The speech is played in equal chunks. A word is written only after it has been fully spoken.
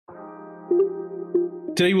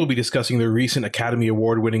Today we'll be discussing the recent Academy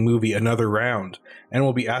Award-winning movie Another Round, and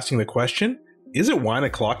we'll be asking the question, is it wine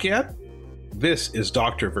o'clock yet? This is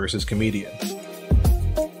Doctor versus Comedian.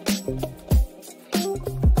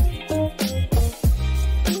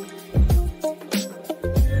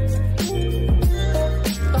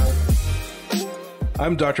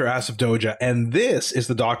 I'm Dr. Asif Doja, and this is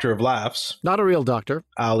the Doctor of Laughs. Not a real doctor.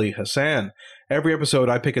 Ali Hassan. Every episode,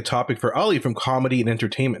 I pick a topic for Ali from comedy and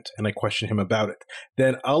entertainment, and I question him about it.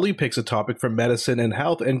 Then Ali picks a topic from medicine and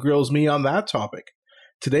health and grills me on that topic.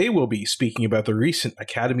 Today, we'll be speaking about the recent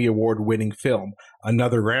Academy Award-winning film,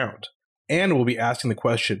 Another Round. And we'll be asking the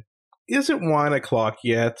question, is it wine o'clock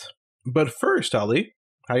yet? But first, Ali,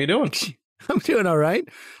 how you doing? I'm doing all right.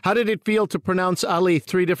 How did it feel to pronounce Ali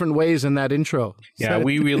 3 different ways in that intro? Yeah,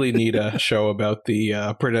 we really need a show about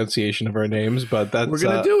the pronunciation of our names, but that's... We're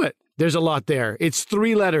going to do it. There's a lot there. It's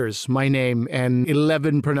 3 letters, my name, and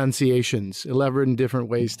 11 pronunciations, 11 different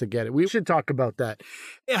ways to get it. We should talk about that.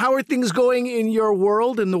 How are things going in your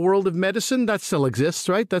world, in the world of medicine? That still exists,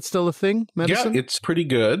 right? That's still a thing, medicine? Yeah, it's pretty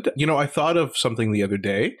good. You know, I thought of something the other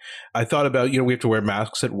day. I thought about, we have to wear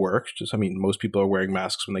masks at work. Most people are wearing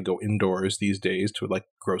masks when they go indoors these days to like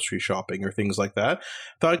grocery shopping or things like that.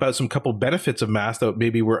 Thought about some couple benefits of masks that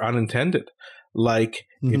maybe were unintended. Like,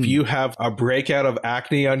 if you have a breakout of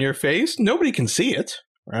acne on your face, nobody can see it,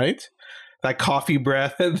 right? That coffee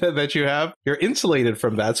breath that you have, you're insulated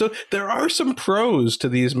from that. So there are some pros to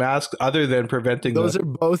these masks other than preventing Those are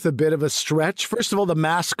both a bit of a stretch. First of all, the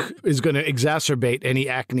mask is going to exacerbate any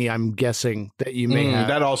acne, I'm guessing, that you may have.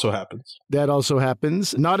 That also happens. That also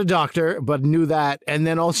happens. Not a doctor, but knew that. And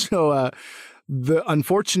then also... the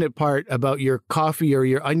unfortunate part about your coffee or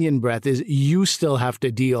your onion breath is you still have to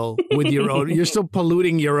deal with your own. You're still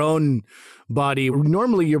polluting your own body.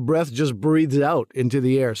 Normally, your breath just breathes out into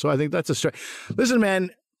the air. So I think that's a stretch. Listen,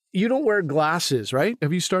 man, you don't wear glasses, right?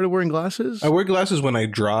 Have you started wearing glasses? I wear glasses when I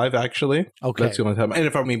drive, actually. Okay. That's the only time. And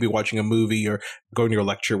if I'm maybe watching a movie or going to a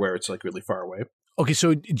lecture where it's like really far away. Okay,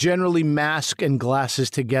 so generally mask and glasses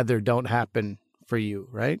together don't happen for you,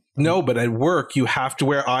 right? No, but at work, you have to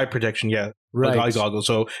wear eye protection, yeah. Right. Eye goggles.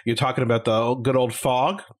 So you're talking about the good old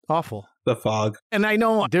fog? Awful. The fog. And I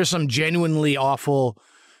know there's some genuinely awful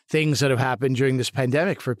things that have happened during this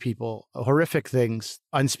pandemic for people, horrific things,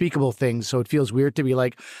 unspeakable things. So it feels weird to be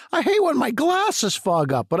like, I hate when my glasses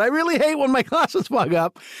fog up, but I really hate when my glasses fog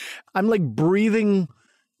up. I'm like breathing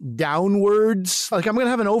downwards. Like I'm going to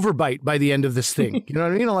have an overbite by the end of this thing. You know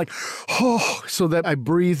what I mean? I'm like, oh, so that I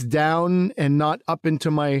breathe down and not up into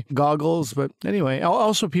my goggles. But anyway,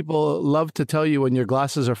 also people love to tell you when your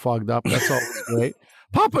glasses are fogged up. That's always great.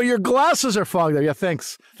 Papa, your glasses are fogged up. Yeah,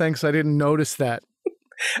 thanks. Thanks. I didn't notice that.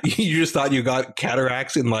 You just thought you got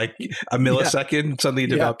cataracts in like a millisecond, suddenly you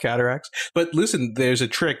develop cataracts. But listen, there's a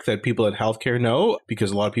trick that people in healthcare know,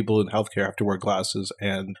 because a lot of people in healthcare have to wear glasses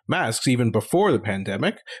and masks even before the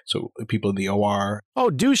pandemic. So people in the OR.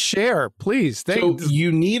 Oh, do share, please. So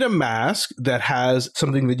you need a mask that has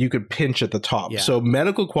something that you could pinch at the top. Yeah. So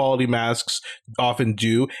medical quality masks often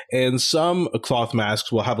do. And some cloth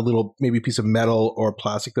masks will have a little maybe piece of metal or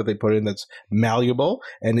plastic that they put in that's malleable.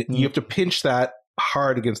 And you have to pinch that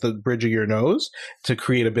hard against the bridge of your nose to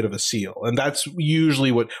create a bit of a seal. And that's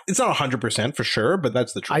usually what, it's not 100% for sure, but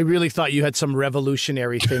that's the trick. I really thought you had some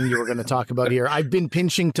revolutionary thing you were going to talk about here. I've been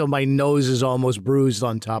pinching till my nose is almost bruised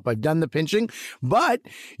on top. I've done the pinching, but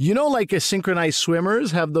like synchronized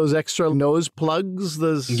swimmers have those extra nose plugs.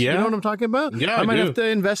 You know what I'm talking about? Yeah, I might have to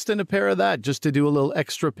invest in a pair of that just to do a little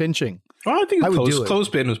extra pinching. Well, I think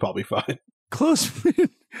clothespin was probably fine. Clothespin?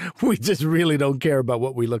 We just really don't care about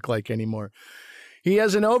what we look like anymore. He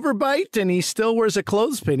has an overbite and he still wears a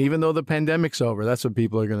clothespin, even though the pandemic's over. That's what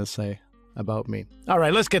people are going to say about me. All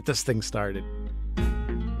right, let's get this thing started.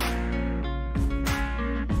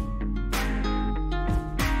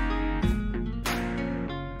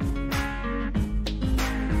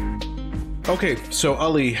 Okay, so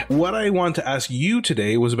Ali, what I want to ask you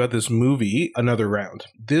today was about this movie, Another Round.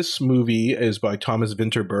 This movie is by Thomas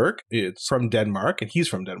Vinterberg. It's from Denmark, and he's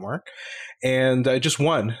from Denmark. And just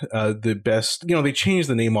won the best, they change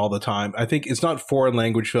the name all the time. I think it's not foreign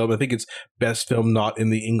language film. I think it's best film not in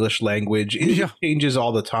the English language. It changes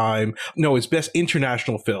all the time. No, it's best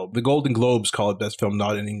international film. The Golden Globes call it best film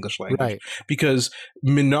not in English language. Right. Because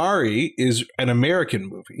Minari is an American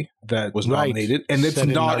movie that was nominated, and it's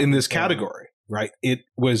not in this category. Right. It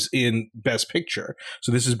was in Best Picture.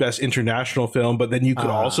 So this is Best International Film, but then you could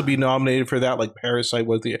also be nominated for that, like Parasite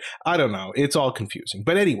was I don't know. It's all confusing.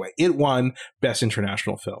 But anyway, it won Best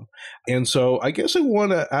International Film. And so I guess I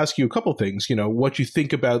want to ask you a couple things, what you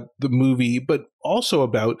think about the movie, but also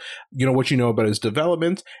about, what you know about its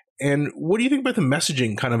development And what do you think about the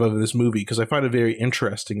messaging kind of this movie? Because I find it very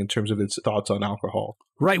interesting in terms of its thoughts on alcohol.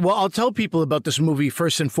 Right. Well, I'll tell people about this movie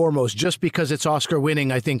first and foremost. Just because it's Oscar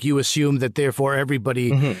winning, I think you assume that therefore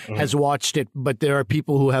everybody has watched it. But there are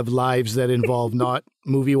people who have lives that involve not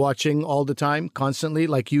movie watching all the time, constantly,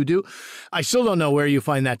 like you do. I still don't know where you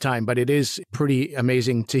find that time, but it is pretty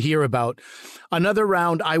amazing to hear about. Another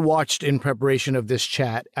round I watched in preparation of this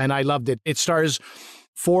chat, and I loved it. It stars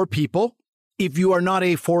 4 people. If you are not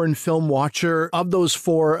a foreign film watcher, of those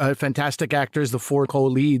 4 fantastic actors, the 4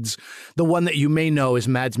 co-leads, the one that you may know is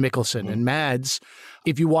Mads Mikkelsen. And Mads,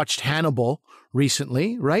 if you watched Hannibal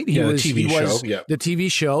recently, right? The TV show. Yeah. The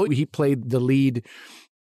TV show. He played the lead,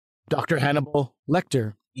 Dr. Hannibal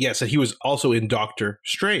Lecter. Yes, and he was also in Doctor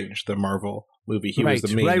Strange, the Marvel movie. He was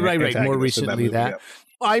the main Right. More recently that.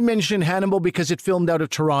 I mentioned Hannibal because it filmed out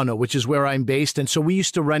of Toronto, which is where I'm based. And so we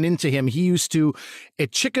used to run into him. He used to,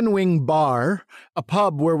 at Chicken Wing Bar, a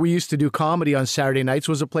pub where we used to do comedy on Saturday nights,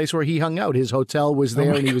 was a place where he hung out. His hotel was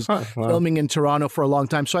there, and he was filming in Toronto for a long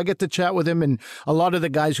time. So I get to chat with him, and a lot of the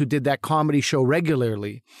guys who did that comedy show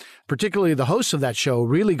regularly, particularly the hosts of that show,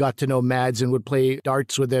 really got to know Mads and would play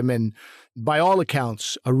darts with him. And by all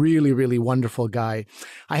accounts, a really, really wonderful guy.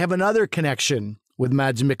 I have another connection with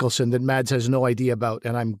Mads Mikkelsen that Mads has no idea about,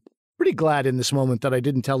 and I'm pretty glad in this moment that I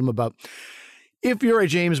didn't tell him about. If you're a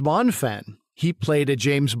James Bond fan, he played a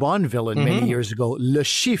James Bond villain many years ago, Le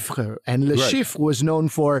Chiffre, and Le Chiffre was known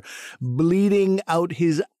for bleeding out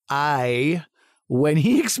his eye when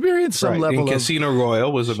he experienced some level of Casino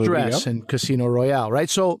Royale was a stress movie, and Casino Royale,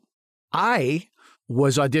 right? So I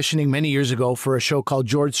was auditioning many years ago for a show called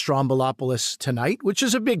George Stroumboulopoulos Tonight, which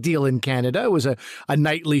is a big deal in Canada. It was a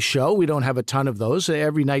nightly show. We don't have a ton of those.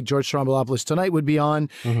 Every night, George Stroumboulopoulos Tonight would be on,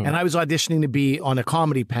 and I was auditioning to be on a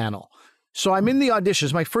comedy panel. So I'm in the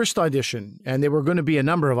auditions, my first audition, and there were going to be a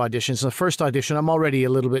number of auditions. The first audition, I'm already a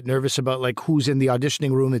little bit nervous about like who's in the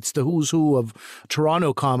auditioning room. It's the who's who of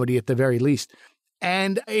Toronto comedy at the very least.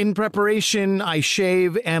 And in preparation, I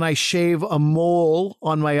shave a mole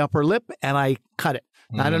on my upper lip, and I cut it.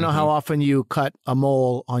 I don't know how often you cut a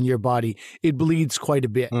mole on your body. It bleeds quite a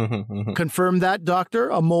bit. Confirm that, doctor?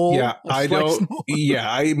 A mole? Yeah, I don't. Yeah,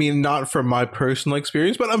 I mean, not from my personal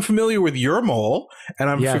experience, but I'm familiar with your mole, and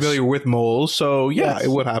I'm familiar with moles. So yeah, it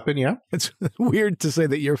would happen. Yeah, it's weird to say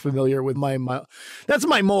that you're familiar with my mole. That's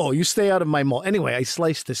my mole. You stay out of my mole. Anyway, I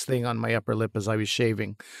sliced this thing on my upper lip as I was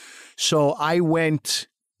shaving. So I went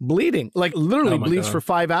bleeding, like literally bleeds for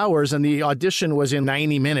 5 hours, and the audition was in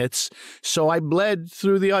 90 minutes. So I bled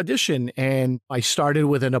through the audition, and I started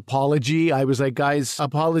with an apology. I was like, guys,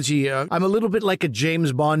 apology. I'm a little bit like a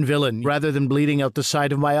James Bond villain. Rather than bleeding out the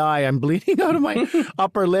side of my eye, I'm bleeding out of my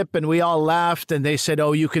upper lip. And we all laughed, and they said,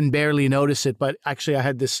 oh, you can barely notice it. But actually, I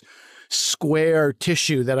had this square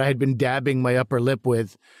tissue that I had been dabbing my upper lip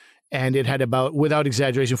with. And it had about, without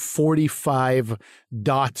exaggeration, 45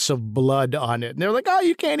 dots of blood on it. And they're like, oh,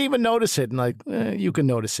 you can't even notice it. And like, you can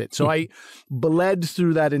notice it. So I bled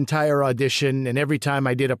through that entire audition. And every time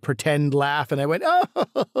I did a pretend laugh, and I went,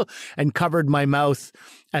 oh, and covered my mouth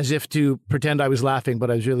as if to pretend I was laughing, but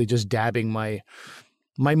I was really just dabbing my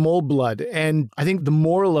mole blood. And I think the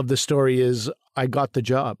moral of the story is I got the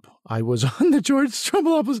job. I was on the George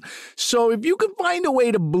Stroumboulopoulos. So if you can find a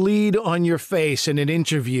way to bleed on your face in an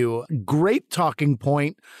interview, great talking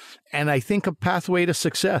point, and I think a pathway to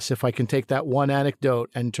success if I can take that one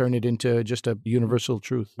anecdote and turn it into just a universal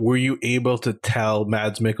truth. Were you able to tell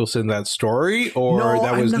Mads Mikkelsen that story, or no,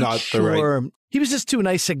 that was I'm not sure. the right? He was just too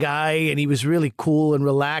nice a guy, and he was really cool and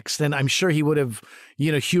relaxed, and I'm sure he would have,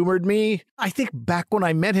 humored me. I think back when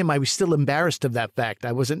I met him, I was still embarrassed of that fact.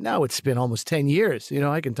 I wasn't. Now it's been almost 10 years.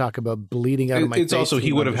 I can talk about bleeding out of my face. It's also,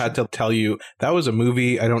 he would have had to tell you, that was a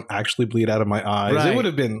movie. I don't actually bleed out of my eyes. Right. It would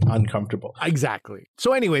have been uncomfortable. Exactly.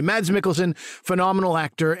 So anyway, Mads Mikkelsen, phenomenal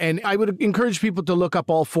actor. And I would encourage people to look up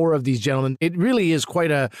all 4 of these gentlemen. It really is quite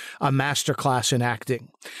a masterclass in acting.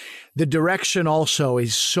 The direction also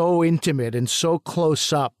is so intimate and so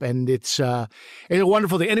close up, and it's a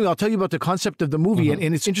wonderful thing. Anyway, I'll tell you about the concept of the movie,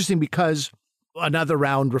 and it's interesting because another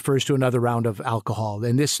round refers to another round of alcohol.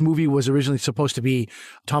 And this movie was originally supposed to be,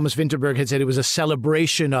 Thomas Vinterberg had said it was a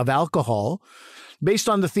celebration of alcohol, based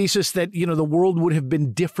on the thesis that, the world would have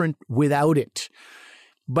been different without it.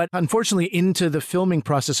 But unfortunately, into the filming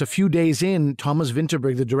process, a few days in, Thomas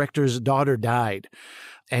Vinterberg, the director's daughter, died.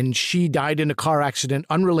 And she died in a car accident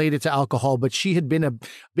unrelated to alcohol, but she had been a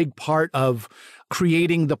big part of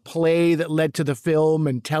creating the play that led to the film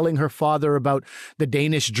and telling her father about the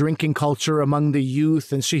Danish drinking culture among the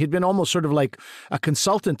youth. And she had been almost sort of like a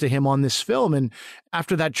consultant to him on this film. And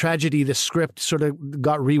after that tragedy, the script sort of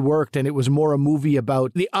got reworked, and it was more a movie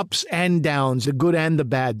about the ups and downs, the good and the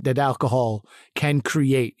bad that alcohol can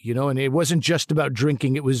create, you know, and it wasn't just about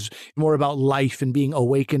drinking. It was more about life and being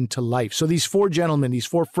awakened to life. So these four gentlemen, these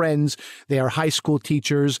four friends, they are high school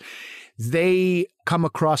teachers. They come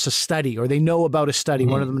across a study, or they know about a study.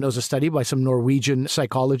 One of them knows a study by some Norwegian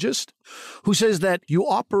psychologist who says that you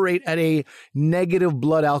operate at a negative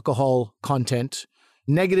blood alcohol content,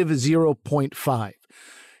 negative 0.5.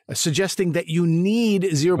 Suggesting that you need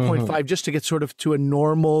 0.5 just to get sort of to a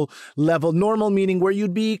normal level. Normal meaning where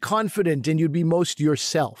you'd be confident and you'd be most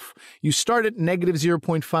yourself. You start at negative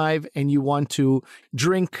 0.5 and you want to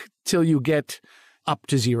drink till you get up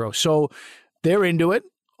to 0. So they're into it.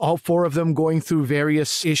 All four of them going through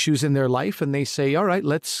various issues in their life, and they say, all right,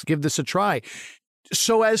 let's give this a try.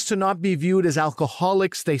 So as to not be viewed as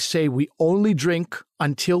alcoholics, they say we only drink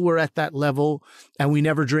until we're at that level, and we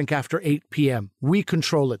never drink after 8 p.m. We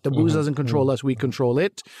control it. The booze doesn't control us. We control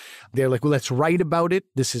it. They're like, well, let's write about it.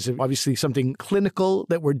 This is obviously something clinical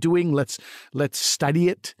that we're doing. Let's study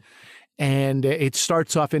it. And it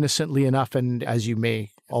starts off innocently enough, and as you may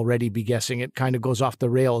already be guessing, it kind of goes off the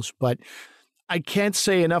rails. But I can't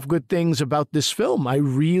say enough good things about this film. I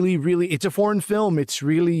really, it's a foreign film. It's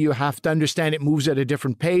really, you have to understand it moves at a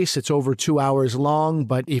different pace. It's over 2 hours long.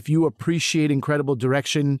 But if you appreciate incredible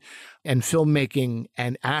direction and filmmaking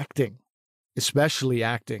and acting, especially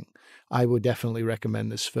acting, I would definitely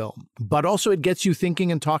recommend this film. But also it gets you thinking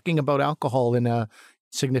and talking about alcohol in a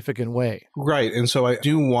significant way. Right. And so I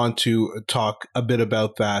do want to talk a bit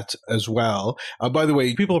about that as well. By the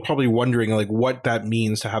way, people are probably wondering like what that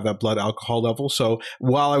means to have that blood alcohol level. So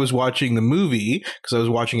while I was watching the movie, because I was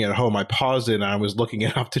watching it at home, I paused it and I was looking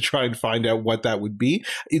it up to try and find out what that would be.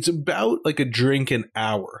 It's about like a drink an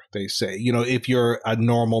hour, they say, you know, if you're a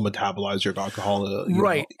normal metabolizer of alcohol.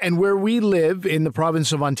 Right. Know. And where we live in the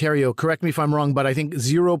province of Ontario, correct me if I'm wrong, but I think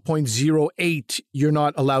 0.08, you're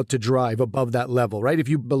not allowed to drive above that level, right? If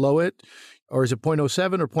you below it, or is it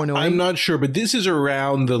 0.07 or 0.08? I'm not sure, but this is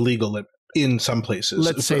around the legal limit in some places.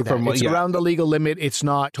 Let's say that. It's around the legal limit. It's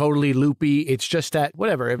not totally loopy. It's just that,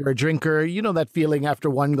 whatever, if you're a drinker, you know that feeling after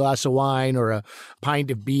one glass of wine or a pint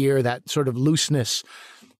of beer, that sort of looseness.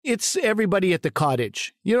 It's everybody at the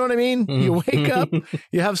cottage. You know what I mean? You wake up,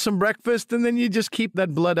 you have some breakfast, and then you just keep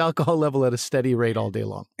that blood alcohol level at a steady rate all day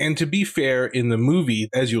long. And to be fair, in the movie,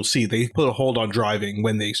 as you'll see, they put a hold on driving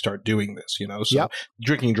when they start doing this, you know? So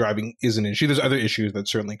drinking and driving is an issue. There's other issues that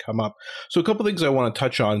certainly come up. So a couple of things I want to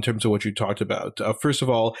touch on in terms of what you talked about. First of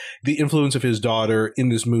all, the influence of his daughter in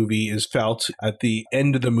this movie is felt at the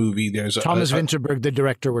end of the movie. There's Thomas Vinterberg, the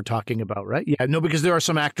director we're talking about, right? Yeah, no, because there are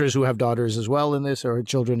some actors who have daughters as well in this, or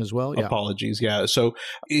children as well. Yeah. Apologies. Yeah. So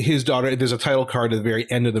his daughter, there's a title card at the very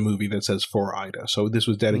end of the movie that says for Ida. So this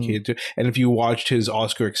was dedicated to, and if you watched his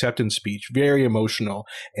Oscar acceptance speech, very emotional.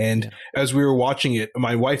 And as we were watching it,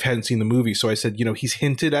 my wife hadn't seen the movie. So I said, you know, he's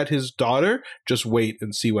hinted at his daughter, just wait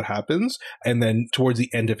and see what happens. And then towards the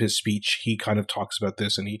end of his speech, he kind of talks about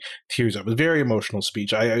this and he tears up. It's a very emotional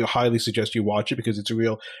speech. I highly suggest you watch it because it's a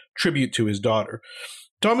real tribute to his daughter.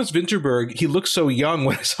 Thomas Vinterberg, he looks so young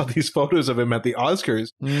when I saw these photos of him at the Oscars.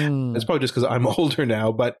 It's probably just because I'm older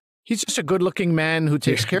now, but he's just a good-looking man who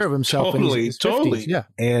takes care of himself. Totally, in his 50s. Yeah.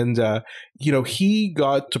 And, you know, he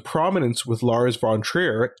got to prominence with Lars von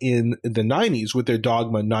Trier in the 90s with their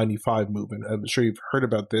Dogme 95 movement. I'm sure you've heard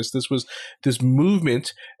about this. This was this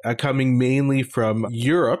movement coming mainly from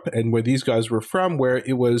Europe and where these guys were from, where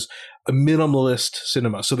it was a minimalist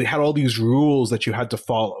cinema. So they had all these rules that you had to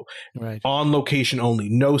follow. Right. On location only,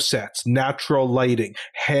 no sets, natural lighting,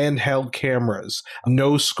 handheld cameras,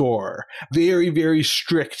 no score. Very, very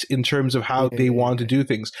strict in terms of how they want to do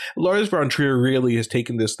things. Lars von Trier really has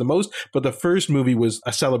taken this the most, but the first movie was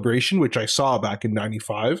A Celebration, which I saw back in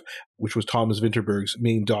 95, which was Thomas Vinterberg's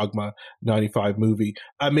main Dogma 95 movie.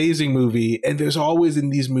 Amazing movie. And there's always in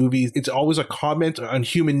these movies, it's always a comment on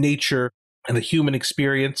human nature and the human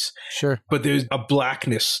experience. Sure. But there's a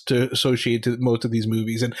blackness to associate to most of these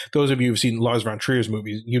movies. And those of you who've seen Lars von Trier's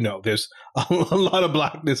movies, you know, there's a lot of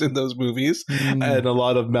blackness in those movies and a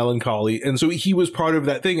lot of melancholy. And so he was part of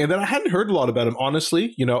that thing. And then I hadn't heard a lot about him,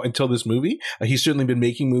 honestly, you know, until this movie. He's certainly been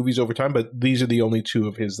making movies over time, but these are the only two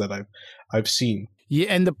of his that I've seen. Yeah,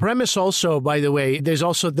 and the premise also, by the way, there's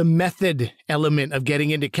also the method element of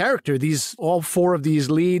getting into character. All four of these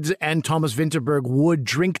leads and Thomas Vinterberg would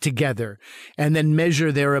drink together and then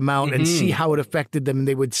measure their amount and see how it affected them. And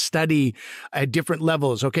they would study at different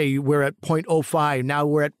levels. Okay, we're at 0.05. Now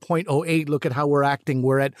we're at 0.08. Look at how we're acting.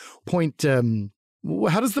 We're at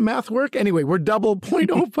how does the math work? Anyway, we're double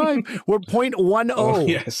 0.05. We're 0.10. Oh,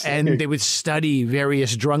 yes. And they would study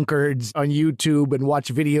various drunkards on YouTube and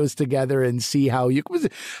watch videos together and see how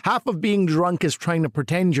half of being drunk is trying to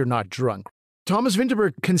pretend you're not drunk. Thomas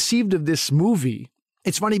Vinterberg conceived of this movie.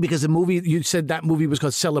 It's funny because the movie, you said that movie was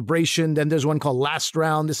called Celebration. Then there's one called Last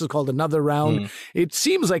Round. This is called Another Round. It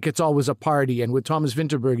seems like it's always a party. And with Thomas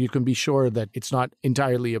Vinterberg, you can be sure that it's not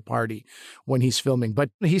entirely a party when he's filming. But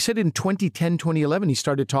he said in 2010, 2011, he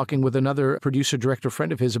started talking with another producer, director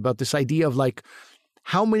friend of his about this idea of like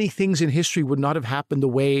how many things in history would not have happened the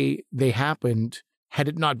way they happened had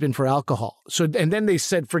it not been for alcohol. So, and then they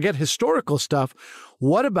said, forget historical stuff.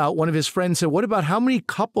 What about, one of his friends said, what about how many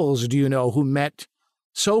couples do you know who met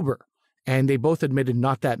sober? And they both admitted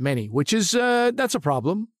not that many, which is, that's a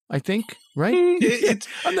problem, I think, right?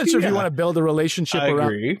 I'm not sure if you want to build a relationship around.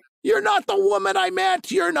 Agree. You're not the woman I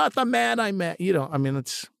met. You're not the man I met. I mean,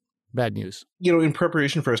 it's bad news. In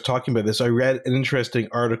preparation for us talking about this, I read an interesting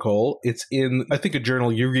article. It's in, I think, a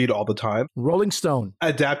journal you read all the time. Rolling Stone.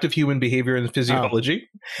 Adaptive Human Behavior and Physiology.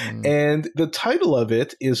 And the title of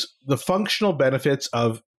it is The Functional Benefits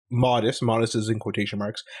of modest is in quotation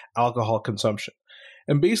marks, alcohol consumption.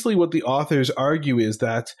 And basically what the authors argue is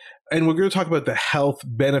that, and we're going to talk about the health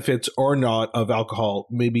benefits or not of alcohol,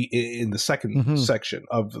 maybe in the second section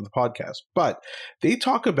of the podcast, but they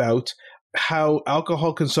talk about how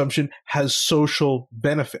alcohol consumption has social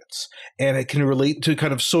benefits and it can relate to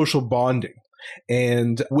kind of social bonding.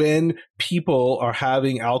 And when people are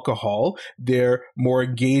having alcohol, they're more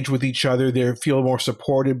engaged with each other. They feel more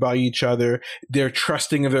supported by each other. They're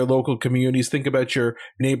trusting of their local communities. Think about your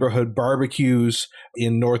neighborhood barbecues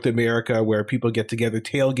in North America where people get together,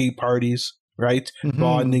 tailgate parties, right?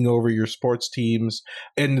 Bonding over your sports teams.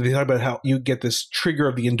 And they talk about how you get this trigger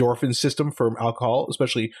of the endorphin system from alcohol,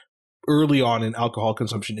 especially early on in alcohol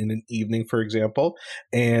consumption in an evening, for example,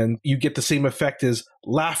 and you get the same effect as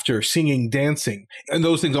laughter, singing, dancing. And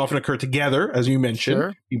those things often occur together, as you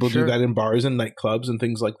mentioned. People do that in bars and nightclubs and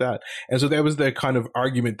things like that. And so that was the kind of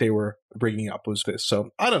argument they were bringing up was this. So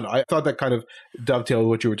I don't know. I thought that kind of dovetailed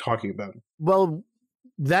what you were talking about. Well,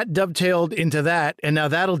 that dovetailed into that, and now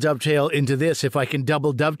that'll dovetail into this, if I can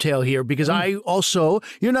double dovetail here, because I also,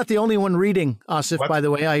 you're not the only one reading, Asif, by the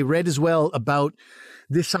way. I read as well about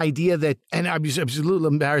this idea that, and I'm just absolutely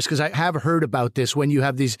embarrassed because I have heard about this when you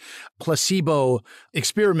have these placebo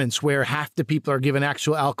experiments where half the people are given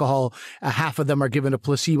actual alcohol, half of them are given a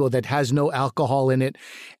placebo that has no alcohol in it.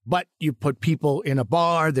 But you put people in a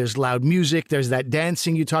bar, there's loud music, there's that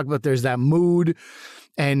dancing you talk about, there's that mood.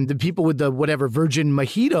 And the people with the whatever virgin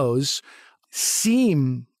mojitos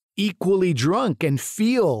seem equally drunk and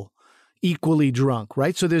feel equally drunk,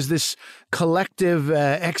 right? So there's this collective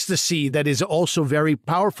ecstasy that is also very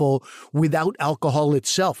powerful without alcohol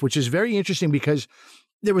itself, which is very interesting because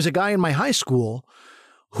there was a guy in my high school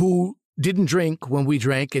who didn't drink when we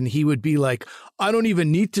drank, and he would be like, I don't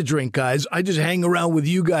even need to drink, guys. I just hang around with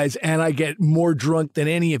you guys and I get more drunk than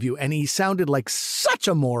any of you. And he sounded like such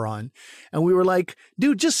a moron. And we were like,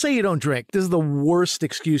 dude, just say you don't drink. This is the worst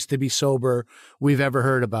excuse to be sober we've ever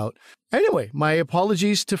heard about. Anyway, my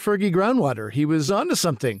apologies to Fergie Groundwater. He was onto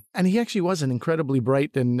something. And he actually was an incredibly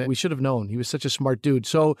bright, and we should have known. He was such a smart dude.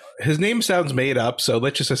 So his name sounds made up, so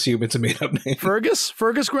let's just assume it's a made up name. Fergus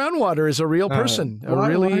Groundwater is a real person.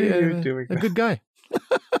 A good guy.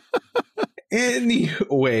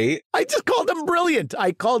 Anyway, I just called him brilliant.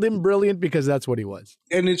 I called him brilliant because that's what he was.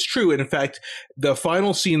 And it's true. And in fact, the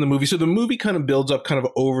final scene in the movie, so the movie kind of builds up kind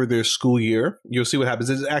of over their school year. You'll see what happens.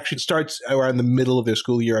 It actually starts around the middle of their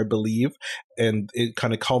school year, I believe, and it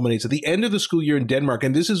kind of culminates at the end of the school year in Denmark.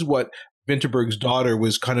 And this is what Vinterberg's daughter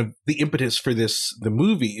was kind of the impetus for the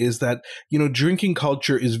movie, is that, drinking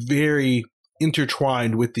culture is very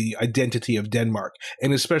intertwined with the identity of Denmark,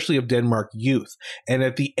 and especially of Denmark youth. And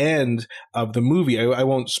at the end of the movie, I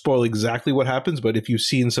won't spoil exactly what happens, but if you've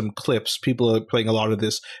seen some clips, people are playing a lot of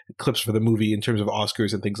this clips for the movie in terms of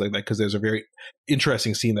Oscars and things like that, because there's a very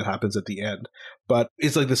interesting scene that happens at the end. But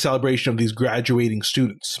it's like the celebration of these graduating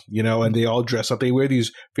students, and they all dress up. They wear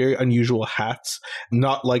these very unusual hats,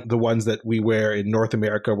 not like the ones that we wear in North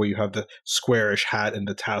America where you have the squarish hat and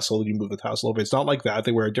the tassel, and you move the tassel over. It's not like that.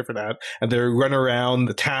 They wear a different hat, and they're run around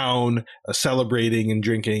the town celebrating and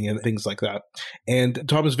drinking and things like that. And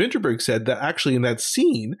Thomas Vinterberg said that actually in that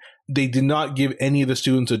scene, they did not give any of the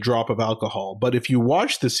students a drop of alcohol. But if you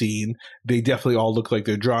watch the scene, they definitely all look like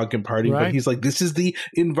they're drunk and partying. Right. But he's like, this is the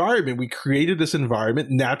environment. We created this environment,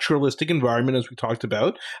 naturalistic environment, as we talked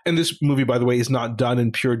about. And this movie, by the way, is not done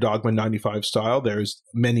in pure Dogma 95 style. There's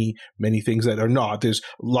many, many things that are not. There's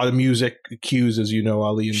a lot of music cues, as you know,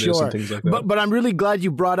 Ali, in this and things like that. But I'm really glad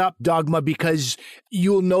you brought up Dogma, because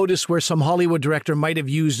you'll notice where some Hollywood director might have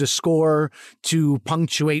used a score to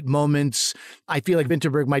punctuate moments. I feel like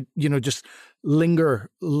Vinterberg might, just linger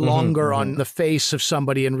longer on the face of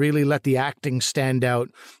somebody and really let the acting stand out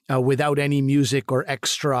without any music or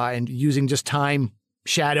extra, and using just time,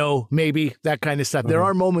 shadow, maybe that kind of stuff. There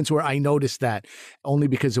are moments where I noticed that only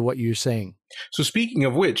because of what you're saying. So speaking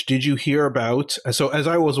of which, did you hear about, so as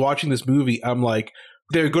I was watching this movie, I'm like,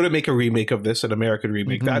 they're going to make a remake of this, an American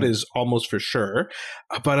remake. That is almost for sure.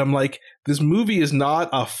 But I'm like, this movie is not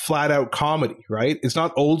a flat out comedy, right? It's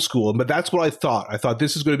not old school. But that's what I thought. I thought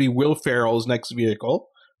this is going to be Will Ferrell's next vehicle,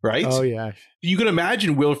 right? Oh, yeah. You can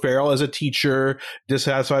imagine Will Ferrell as a teacher,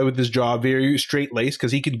 dissatisfied with his job, very straight-laced,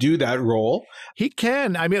 because he can do that role. He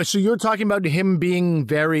can. I mean, so you're talking about him being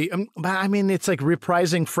very, it's like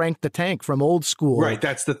reprising Frank the Tank from old school. Right,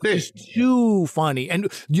 that's the thing. It's too funny.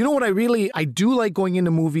 And you know what I do like going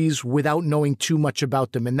into movies without knowing too much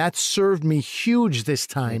about them. And that served me huge this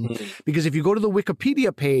time, because if you go to the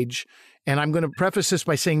Wikipedia page, and I'm going to preface this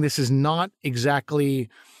by saying this is not exactly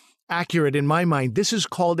accurate in my mind, this is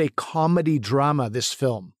called a comedy drama, this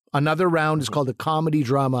film. Another Round is called a comedy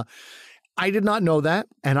drama. I did not know that,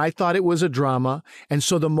 and I thought it was a drama. And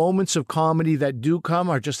so the moments of comedy that do come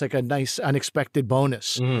are just like a nice unexpected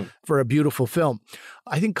bonus for a beautiful film.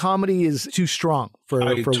 I think comedy is too strong for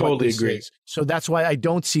I for totally what this agree. is. So that's why I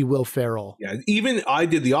don't see Will Ferrell. Yeah, even I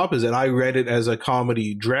did the opposite. I read it as a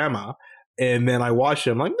comedy drama. And then I watched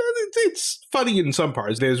it. I'm like, it's funny in some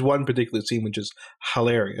parts. There's one particular scene which is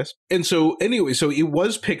hilarious. And so anyway, so it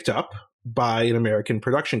was picked up by an American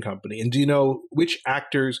production company. And do you know which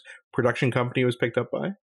actor's production company it was picked up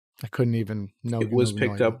by? I couldn't even know. It was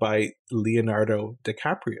picked up by Leonardo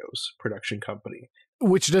DiCaprio's production company.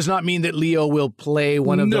 Which does not mean that Leo will play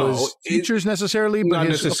one of those features necessarily. But not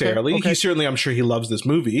necessarily. Okay. He certainly, I'm sure he loves this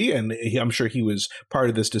movie, and I'm sure he was part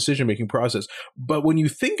of this decision-making process. But when you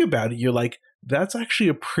think about it, you're like, that's actually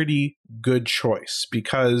a pretty good choice,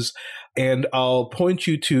 because, and I'll point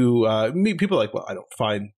you to, people are like, well, I don't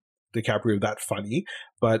find DiCaprio that funny,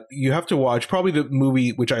 but you have to watch probably the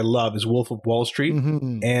movie which I love is Wolf of Wall Street,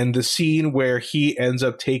 and the scene where he ends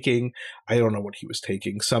up taking, I don't know what he was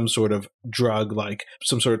taking, some sort of drug, like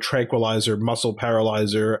some sort of tranquilizer, muscle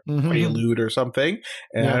paralyzer, prelude or something.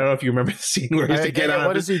 And I don't know if you remember the scene where he has to get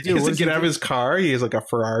out of his car. He has like a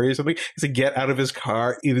Ferrari or something. He has to get out of his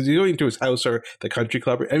car, either going to his house or the country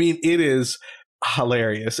club. I mean, it is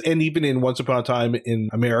hilarious. And even in Once Upon a Time in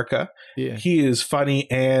America, he is funny,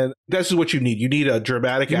 and this is what you need. You need a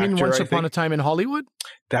dramatic actor. You mean Once Upon a Time in Hollywood?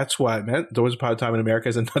 That's what I meant. Once Upon a Time in America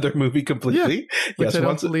is another movie completely. Yes, I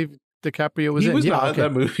don't believe DiCaprio was he in. Was not. Okay.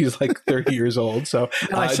 That movie is like 30 years old. So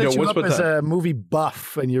I set you up as a movie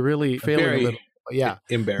buff, and you're really failing a little. Yeah.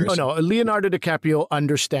 Embarrassing. No, Leonardo DiCaprio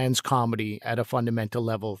understands comedy at a fundamental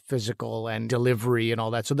level, physical and delivery and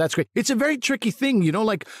all that. So that's great. It's a very tricky thing.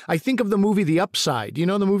 Like I think of the movie The Upside. Do you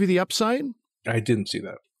know the movie The Upside? I didn't see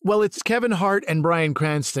that. Well, it's Kevin Hart and Bryan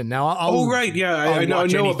Cranston. Now, right. Yeah, I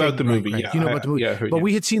know about the movie. Yeah, you know about the movie. But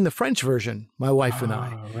we had seen the French version, my wife and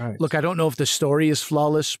I. Right. Look, I don't know if the story is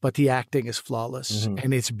flawless, but the acting is flawless.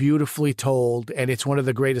 And it's beautifully told. And it's one of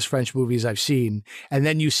the greatest French movies I've seen. And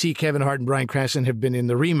then you see Kevin Hart and Bryan Cranston have been in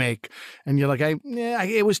the remake. And you're like,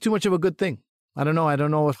 it was too much of a good thing. I don't know. I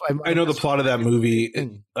don't know if I know the plot of that movie.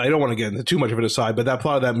 I don't want to get into too much of it aside, but that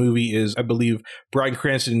plot of that movie is, I believe, Bryan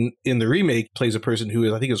Cranston in the remake plays a person who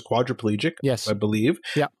is, I think, is quadriplegic. Yes, I believe.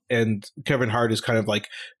 Yeah, and Kevin Hart is kind of like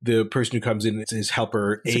the person who comes in, it's his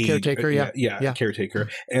helper, a caretaker. Yeah, caretaker,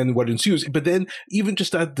 and what ensues. But then even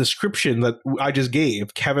just that description that I just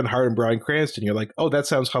gave, Kevin Hart and Bryan Cranston, you're like, oh, that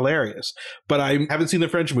sounds hilarious. But I haven't seen the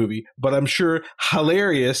French movie, but I'm sure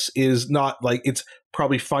hilarious is not like, it's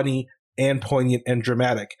probably funny and poignant and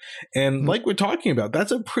dramatic. And like we're talking about,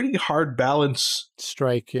 that's a pretty hard balance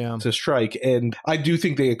to strike. And I do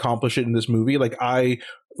think they accomplish it in this movie. Like, I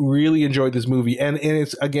really enjoyed this movie. And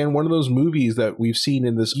it's, again, one of those movies that we've seen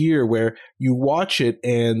in this year where you watch it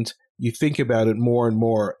and you think about it more and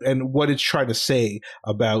more and what it's trying to say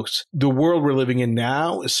about the world we're living in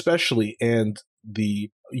now, especially, and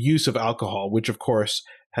the use of alcohol, which of course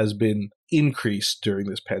has been increased during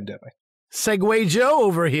this pandemic. Segway Joe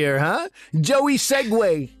over here, huh? Joey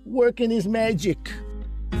Segway, working his magic.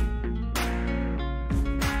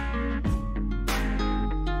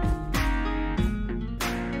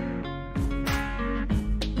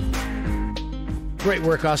 Great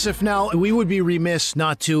work, Asif. Now, we would be remiss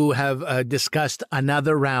not to have discussed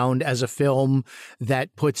Another Round as a film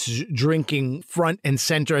that puts drinking front and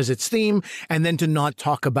center as its theme, and then to not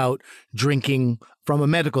talk about drinking from a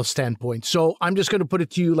medical standpoint. So I'm just going to put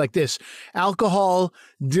it to you like this. Alcohol,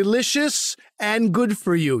 delicious and good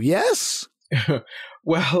for you, yes?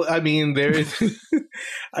 Well, I mean, there is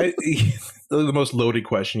the most loaded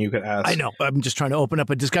question you could ask. I know. I'm just trying to open up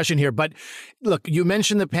a discussion here. But look, you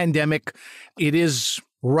mentioned the pandemic. It is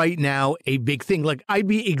right now a big thing. Like, I'd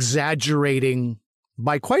be exaggerating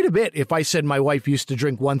by quite a bit if I said my wife used to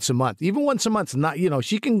drink once a month. Even once a month, not,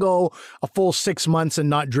 she can go a full 6 months and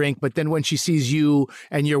not drink. But then when she sees you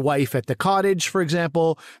and your wife at the cottage, for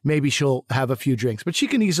example, maybe she'll have a few drinks. But she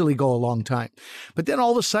can easily go a long time. But then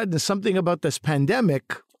all of a sudden, there's something about this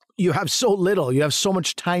pandemic. You have so little, you have so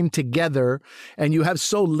much time together, and you have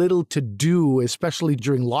so little to do, especially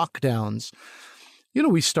during lockdowns.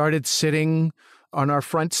 We started sitting on our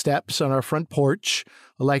front steps, on our front porch,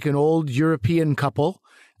 like an old European couple,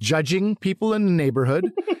 judging people in the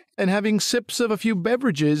neighborhood and having sips of a few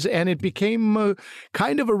beverages. And it became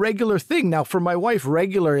kind of a regular thing. Now, for my wife,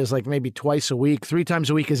 regular is like maybe twice a week, 3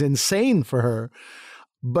 times a week is insane for her.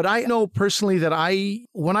 But I know personally that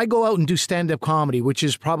when I go out and do stand-up comedy, which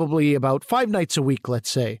is probably about 5 nights a week,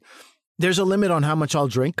 let's say, there's a limit on how much I'll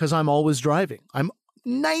drink because I'm always driving. I'm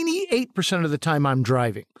 98% of the time I'm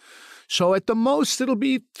driving. So at the most, it'll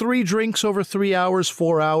be 3 drinks over 3 hours,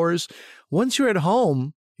 4 hours. Once you're at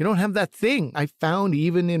home, you don't have that thing. I found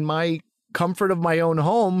even in my comfort of my own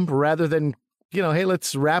home, rather than, hey,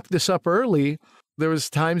 let's wrap this up early. There was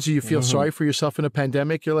times you feel sorry for yourself in a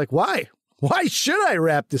pandemic. You're like, why? Why should I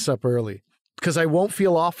wrap this up early? Because I won't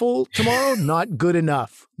feel awful tomorrow? Not good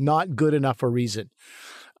enough. Not good enough a reason.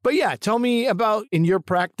 But yeah, tell me about, in your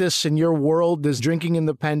practice, in your world, does drinking in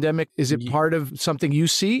the pandemic, is it part of something you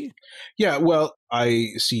see? Yeah, well, I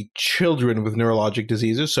see children with neurologic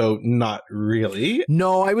diseases, so not really.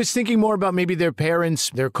 No, I was thinking more about maybe their parents,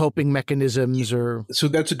 their coping mechanisms or... So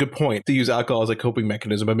that's a good point. They use alcohol as a coping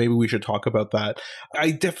mechanism, but maybe we should talk about that.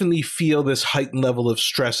 I definitely feel this heightened level of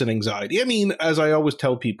stress and anxiety. I mean, as I always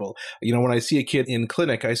tell people, when I see a kid in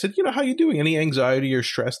clinic, I said, how you doing? Any anxiety or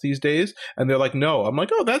stress these days? And they're like, no. I'm like,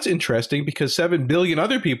 oh, that's interesting because 7 billion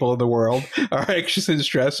other people in the world are anxious and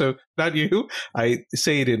stressed, so not you. I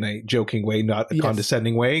say it in a joking way, not a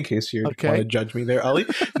condescending way, in case you want to judge me there, Ali.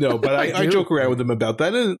 No, but I joke around with them about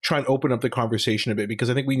that and try and open up the conversation a bit because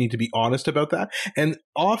I think we need to be honest about that. And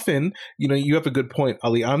often, you have a good point,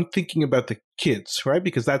 Ali. I'm thinking about the kids, right?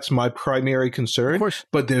 Because that's my primary concern. Of course.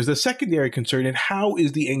 But there's a secondary concern, and how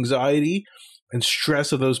is the anxiety and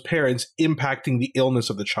stress of those parents impacting the illness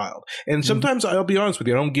of the child? And sometimes, I'll be honest with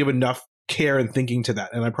you, I don't give enough care and thinking to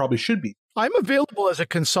that, and I probably should be. I'm available as a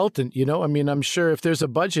consultant, I mean, I'm sure if there's a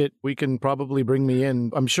budget, we can probably bring me in.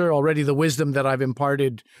 I'm sure already the wisdom that I've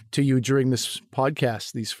imparted to you during this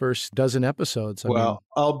podcast, these first dozen episodes.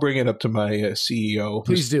 I'll bring it up to my CEO.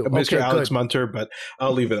 Please do. Mr. Alex Munter, but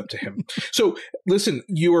I'll leave it up to him. So listen,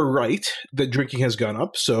 you are right that drinking has gone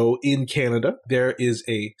up. So in Canada, there is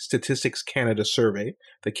a Statistics Canada survey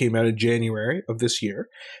that came out in January of this year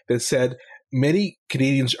that said many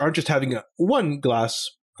Canadians aren't just having one glass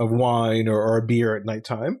of wine or a beer at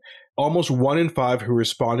nighttime. Almost 1 in 5 who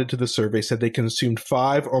responded to the survey said they consumed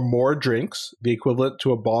 5 or more drinks, the equivalent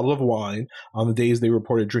to a bottle of wine, on the days they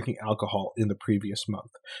reported drinking alcohol in the previous month.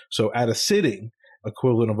 So at a sitting,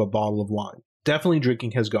 equivalent of a bottle of wine. Definitely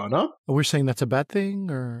drinking has gone up. We're saying that's a bad thing,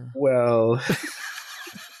 or? Well...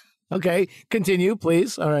 Okay, continue,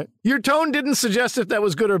 please. All right. Your tone didn't suggest if that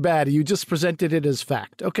was good or bad. You just presented it as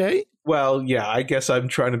fact. Okay. Well, yeah, I guess I'm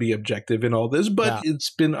trying to be objective in all this, but It's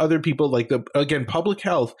been other people public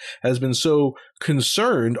health has been so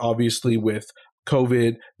concerned, obviously, with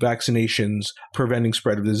COVID, vaccinations, preventing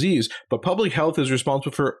spread of disease. But public health is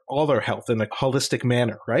responsible for all our health in a holistic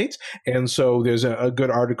manner, right? And so there's a good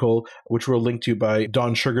article, which we'll link to, by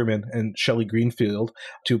Don Sugarman and Shelley Greenfield,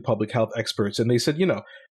 two public health experts. And they said,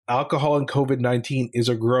 alcohol and COVID-19 is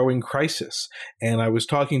a growing crisis. And I was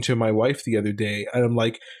talking to my wife the other day, and I'm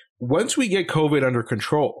like, once we get COVID under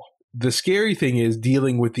control, the scary thing is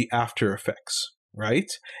dealing with the after effects,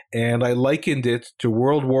 right? And I likened it to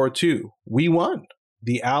World War II. We won.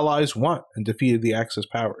 The Allies won and defeated the Axis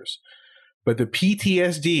powers. But the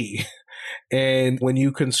PTSD And when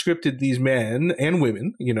you conscripted these men and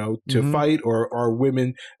women, to fight, or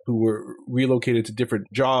women who were relocated to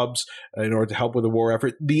different jobs in order to help with the war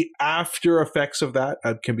effort, the after effects of that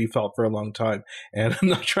can be felt for a long time. And I'm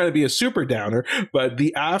not trying to be a super downer, but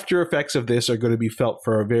the after effects of this are going to be felt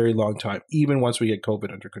for a very long time, even once we get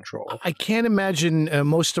COVID under control. I can't imagine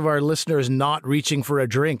most of our listeners not reaching for a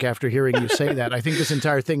drink after hearing you say that. I think this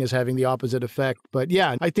entire thing is having the opposite effect. But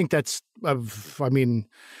yeah, I think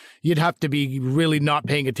you'd have to be really not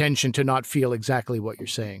paying attention to not feel exactly what you're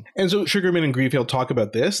saying. And so Sugarman and Greenfield talk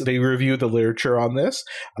about this. They review the literature on this.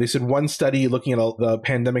 They said one study looking at the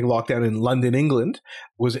pandemic lockdown in London, England,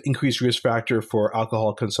 was an increased risk factor for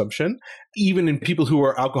alcohol consumption. Even in people who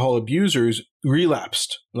are alcohol abusers,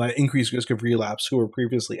 relapsed, like increased risk of relapse who were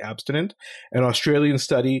previously abstinent. An Australian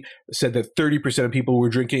study said that 30% of people were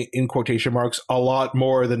drinking, in quotation marks, a lot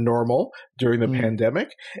more than normal during the pandemic.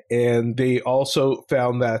 And they also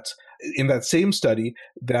found that in that same study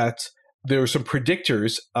that there were some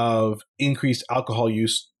predictors of increased alcohol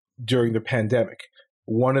use during the pandemic.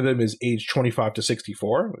 One of them is age 25 to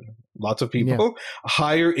 64, lots of people,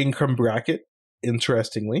 higher income bracket,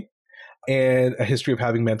 interestingly, and a history of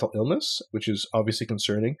having mental illness, which is obviously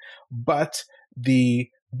concerning. But the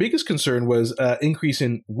biggest concern was increase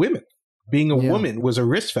in women. Being a woman was a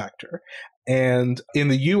risk factor. And in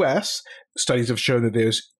the US, studies have shown that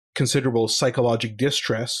there's considerable psychological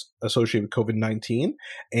distress associated with COVID-19,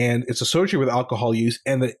 and it's associated with alcohol use,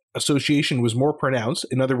 and the association was more pronounced.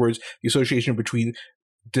 In other words, the association between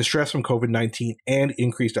distress from COVID-19 and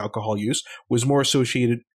increased alcohol use was more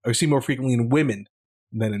associated, or seen more frequently in women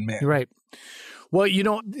than in men. Right. Well,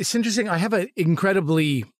 it's interesting. I have an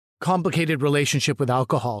incredibly complicated relationship with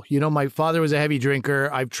alcohol. My father was a heavy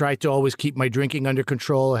drinker. I've tried to always keep my drinking under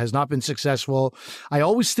control. It has not been successful. I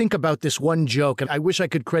always think about this one joke, and I wish I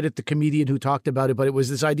could credit the comedian who talked about it, but it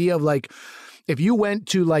was this idea of like, if you went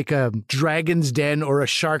to like a Dragon's Den or a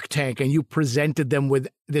Shark Tank and you presented them with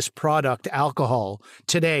this product, alcohol,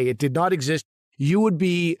 today, it did not exist, you would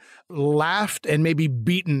be laughed and maybe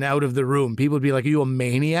beaten out of the room. People would be like, are you a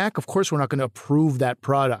maniac? Of course, we're not going to approve that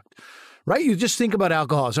product. Right? You just think about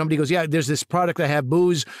alcohol. Somebody goes, yeah, there's this product I have,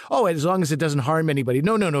 booze. Oh, as long as it doesn't harm anybody.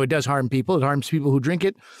 No, it does harm people. It harms people who drink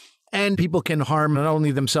it. And people can harm not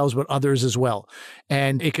only themselves, but others as well.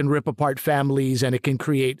 And it can rip apart families, and it can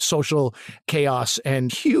create social chaos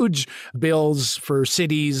and huge bills for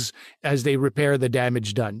cities as they repair the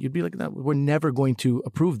damage done. You'd be like, no, we're never going to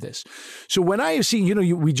approve this. So when I have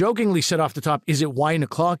seen, we jokingly said off the top, is it wine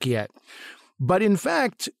o'clock yet? But in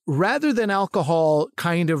fact, rather than alcohol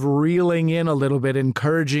kind of reeling in a little bit,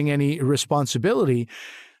 encouraging any irresponsibility,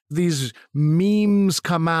 these memes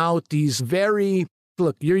come out, these very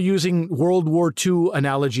look, you're using World War II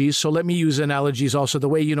analogies, so let me use analogies also the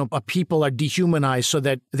way, a people are dehumanized so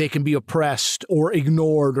that they can be oppressed or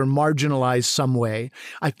ignored or marginalized some way.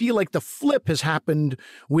 I feel like the flip has happened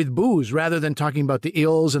with booze. Rather than talking about the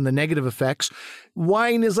ills and the negative effects,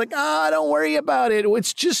 wine is like, don't worry about it.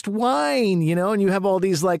 It's just wine, and you have all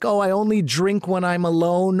these like, I only drink when I'm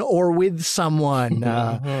alone or with someone.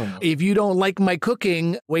 If you don't like my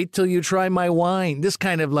cooking, wait till you try my wine. This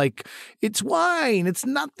kind of like, it's wine. It's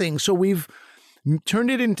nothing. So we've turned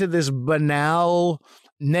it into this banal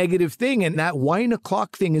negative thing. And that wine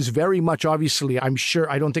o'clock thing is very much, obviously, I'm sure,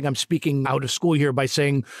 I don't think I'm speaking out of school here by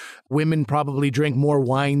saying women probably drink more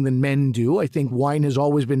wine than men do. I think wine has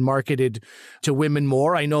always been marketed to women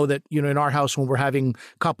more. I know that, in our house, when we're having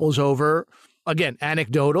couples over, again,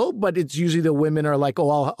 anecdotal, but it's usually the women are like,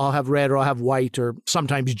 I'll have red or I'll have white or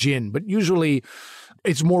sometimes gin. But usually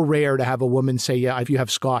it's more rare to have a woman say, yeah, if you have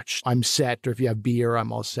scotch, I'm set, or if you have beer,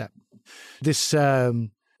 I'm all set. This,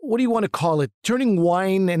 what do you want to call it? Turning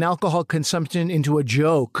wine and alcohol consumption into a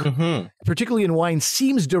joke, particularly in wine,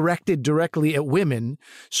 seems directed directly at women.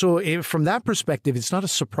 So from that perspective, it's not a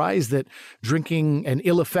surprise that drinking and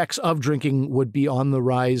ill effects of drinking would be on the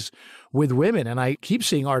rise with women. And I keep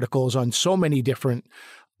seeing articles on so many different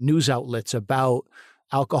news outlets about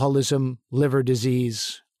alcoholism, liver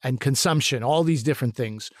disease, and consumption. All these different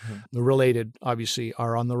things related, obviously,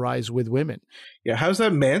 are on the rise with women. Yeah. How's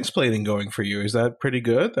that mansplaining going for you? Is that pretty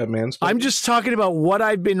good, that mansplaining? I'm just talking about what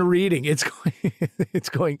I've been reading. It's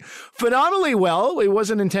going phenomenally well. It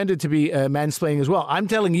wasn't intended to be mansplaining as well. I'm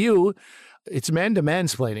telling you, it's man to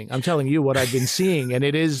mansplaining. I'm telling you what I've been seeing, and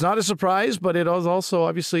it is not a surprise, but it is also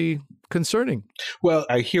obviously concerning. Well,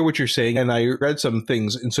 I hear what you're saying, and I read some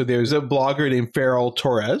things. And so there's a blogger named Farrell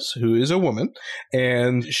Torres, who is a woman,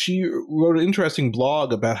 and she wrote an interesting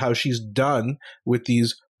blog about how she's done with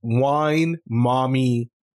these wine mommy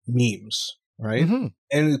memes, right?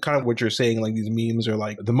 And kind of what you're saying, like these memes are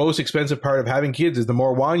like, the most expensive part of having kids is the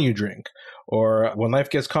more wine you drink. or when life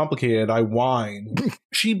gets complicated, I whine.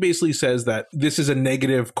 She basically says that this is a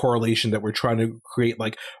negative correlation that we're trying to create,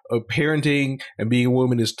 like parenting and being a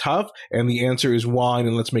woman is tough, and the answer is whine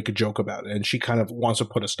and let's make a joke about it. And she kind of wants to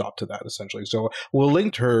put a stop to that, essentially. So we'll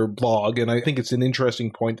link to her blog, and I think it's an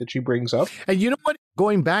interesting point that she brings up. And you know what?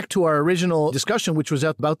 Going back to our original discussion, which was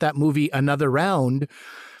about that movie, Another Round,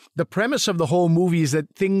 the premise of the whole movie is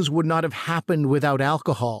that things would not have happened without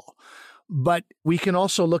alcohol. But we can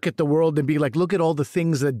also look at the world and be like, look at all the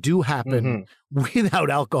things that do happen without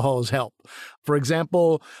alcohol's help. For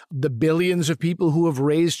example, the billions of people who have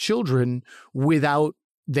raised children without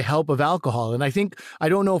the help of alcohol. And I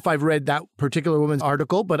don't know if I've read that particular woman's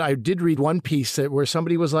article, but I did read one piece where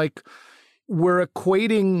somebody was like, we're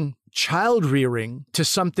equating child rearing to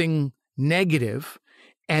something negative.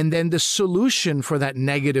 And then the solution for that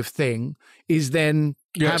negative thing is then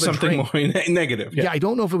have something a drink. more negative. Yeah, I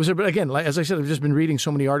don't know if it was, but again, as I said, I've just been reading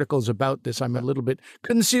so many articles about this. I'm a little bit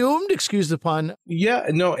consumed, excuse the pun. Yeah,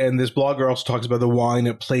 no, and this blogger also talks about the wine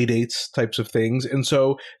at play dates types of things. And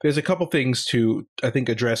so there's a couple things to, I think,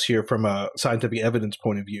 address here from a scientific evidence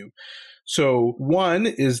point of view. So one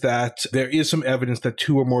is that there is some evidence that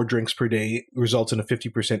 2 or more drinks per day results in a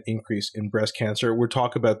 50% increase in breast cancer. We'll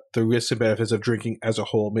talk about the risks and benefits of drinking as a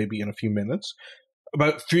whole maybe in a few minutes.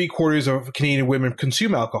 About 3/4 of Canadian women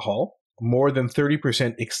consume alcohol. More than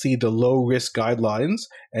 30% exceed the low-risk guidelines,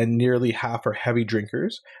 and nearly half are heavy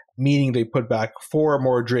drinkers, meaning they put back 4 or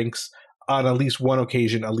more drinks on at least one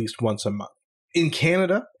occasion, at least once a month. In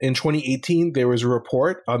Canada, in 2018, there was a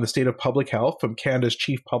report on the state of public health from Canada's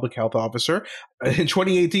chief public health officer. In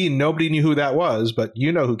 2018, nobody knew who that was, but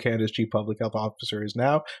you know who Canada's chief public health officer is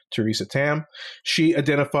now, Theresa Tam. She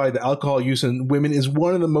identified that alcohol use in women is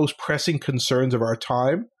one of the most pressing concerns of our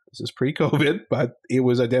time. This is pre-COVID, but it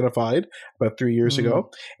was identified about 3 years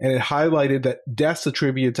ago. And it highlighted that deaths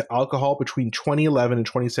attributed to alcohol between 2011 and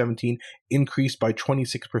 2017 increased by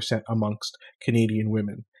 26% amongst Canadian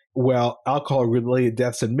women, while alcohol-related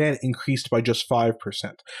deaths in men increased by just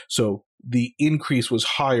 5%. So the increase was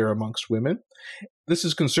higher amongst women. This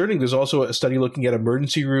is concerning. There's also a study looking at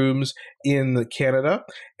emergency rooms in Canada,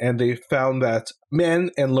 and they found that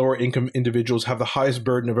men and lower-income individuals have the highest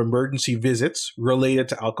burden of emergency visits related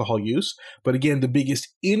to alcohol use. But again, the biggest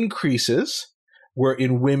increases were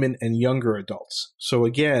in women and younger adults. So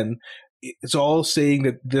again, it's all saying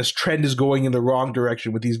that this trend is going in the wrong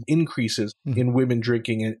direction with these increases in women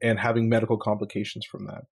drinking and having medical complications from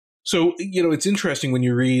that. So, it's interesting when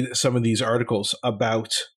you read some of these articles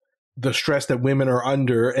about the stress that women are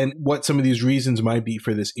under and what some of these reasons might be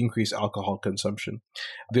for this increased alcohol consumption.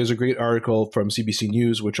 There's a great article from CBC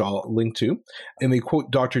News, which I'll link to, and they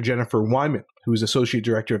quote Dr. Jennifer Wyman, who is Associate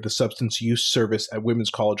Director of the Substance Use Service at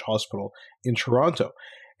Women's College Hospital in Toronto.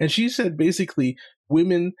 And she said basically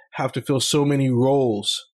women have to fill so many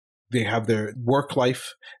roles. They have their work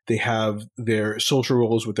life, they have their social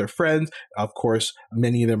roles with their friends. Of course,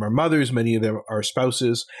 many of them are mothers, many of them are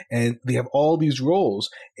spouses, and they have all these roles.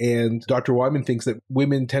 And Dr. Wyman thinks that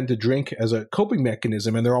women tend to drink as a coping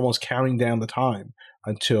mechanism, and they're almost counting down the time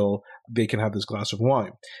until they can have this glass of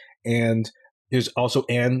wine. And there's also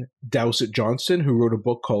Anne Dowsett Johnston, who wrote a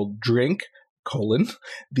book called Drink,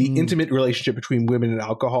 the intimate relationship between women and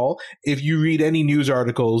alcohol. If you read any news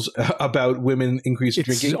articles about women increased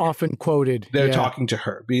drinking, it's often quoted. They're talking to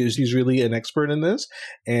her because she's really an expert in this.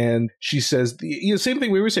 And she says, the same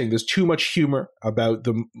thing we were saying, there's too much humor about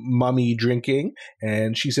the mummy drinking.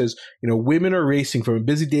 And she says, women are racing from a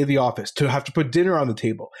busy day at the office to have to put dinner on the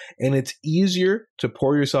table. And it's easier to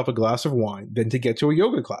pour yourself a glass of wine than to get to a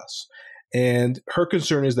yoga class. And her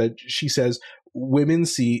concern is that she says women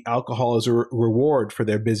see alcohol as a reward for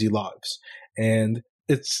their busy lives. And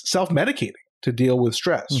it's self-medicating to deal with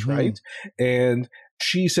stress, right? And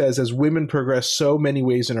she says as women progress so many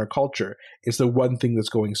ways in our culture, it's the one thing that's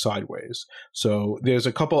going sideways. So there's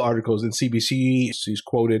a couple articles in CBC, she's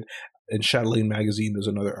quoted, in Chatelaine magazine, there's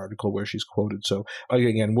another article where she's quoted. So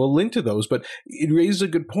again, we'll link to those, but it raises a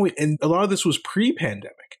good point. And a lot of this was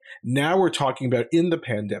pre-pandemic. Now we're talking about in the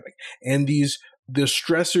pandemic and the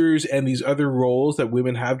stressors and these other roles that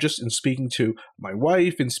women have, just in speaking to my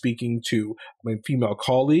wife and speaking to my female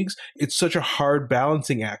colleagues. It's such a hard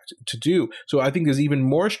balancing act to do. So I think there's even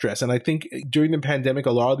more stress. And I think during the pandemic,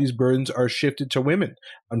 a lot of these burdens are shifted to women,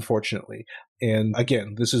 unfortunately. And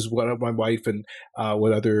again, this is what my wife and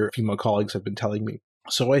what other female colleagues have been telling me.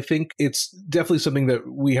 So I think it's definitely something that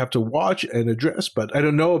we have to watch and address, but I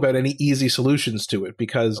don't know about any easy solutions to it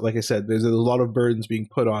because, like I said, there's a lot of burdens being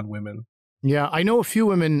put on women. Yeah, I know a few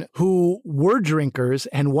women who were drinkers,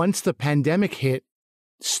 and once the pandemic hit,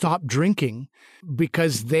 stop drinking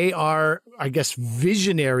because they are, I guess,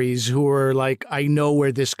 visionaries who are like, I know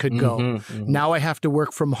where this could go. Now I have to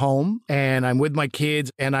work from home and I'm with my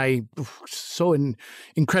kids, and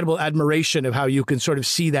incredible admiration of how you can sort of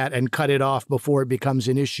see that and cut it off before it becomes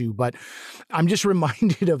an issue. But I'm just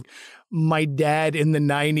reminded of my dad in the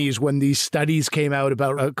 90s when these studies came out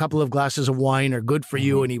about a couple of glasses of wine are good for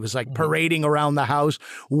you. And he was like parading around the house,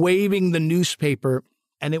 waving the newspaper.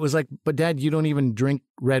 And it was like, but Dad, you don't even drink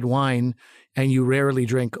red wine and you rarely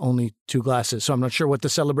drink only 2 glasses. So I'm not sure what the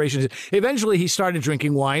celebration is. Eventually he started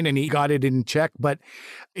drinking wine and he got it in check. But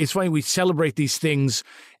it's funny, we celebrate these things.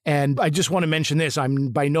 And I just want to mention this. I'm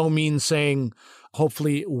by no means saying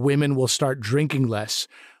hopefully women will start drinking less.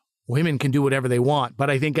 Women can do whatever they want.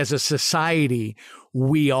 But I think as a society,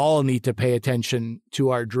 we all need to pay attention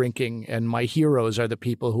to our drinking. And my heroes are the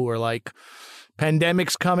people who are like,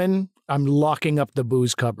 pandemic's coming, I'm locking up the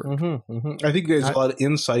booze cupboard. I think there's a lot of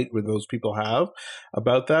insight with those people have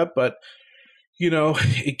about that. But,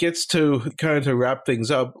 it gets to kind of to wrap things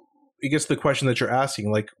up. It gets to the question that you're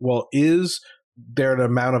asking, like, well, is there an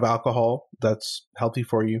amount of alcohol that's healthy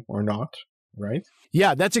for you or not? Right?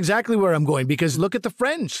 Yeah, that's exactly where I'm going, because look at the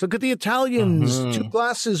French, look at the Italians, 2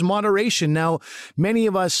 glasses, moderation. Now, many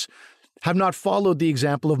of us have not followed the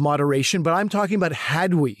example of moderation, but I'm talking about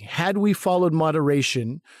had we followed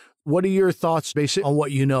moderation, what are your thoughts based on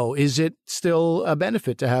what you know? Is it still a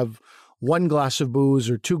benefit to have 1 glass of booze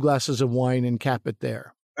or 2 glasses of wine and cap it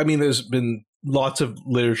there? I mean, there's been lots of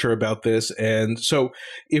literature about this. And so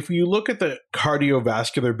if you look at the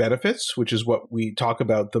cardiovascular benefits, which is what we talk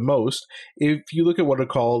about the most, if you look at what are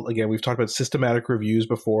called, again, we've talked about systematic reviews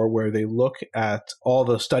before, where they look at all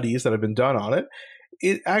the studies that have been done on it,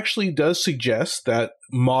 it actually does suggest that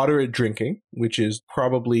moderate drinking, which is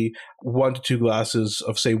probably 1 to 2 glasses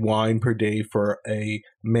of, say, wine per day for a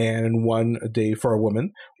man and 1 a day for a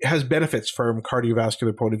woman, has benefits from a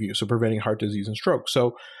cardiovascular point of view, so preventing heart disease and stroke.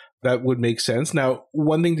 So that would make sense. Now,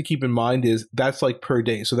 one thing to keep in mind is that's like per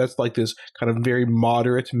day. So that's like this kind of very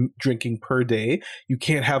moderate drinking per day. You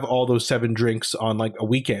can't have all those 7 drinks on like a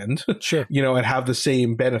weekend, sure, and have the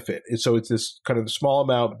same benefit. So it's this kind of small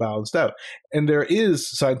amount balanced out. And there is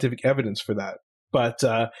scientific evidence for that. But,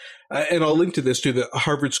 and I'll link to this too. The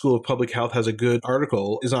Harvard School of Public Health has a good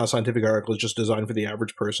article. It's not a scientific article. It's just designed for the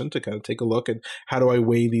average person to kind of take a look at how do I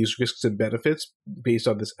weigh these risks and benefits based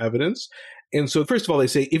on this evidence. And so first of all, they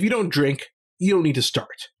say, if you don't drink, you don't need to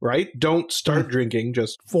start, right? Don't start drinking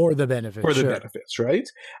just for the benefits. For the benefits, right?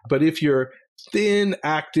 But if you're thin,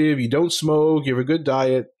 active, you don't smoke, you have a good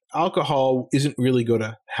diet, alcohol isn't really going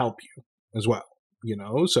to help you as well.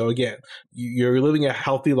 So again, you're living a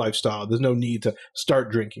healthy lifestyle. There's no need to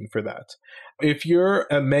start drinking for that. If you're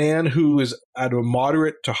a man who is at a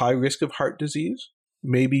moderate to high risk of heart disease,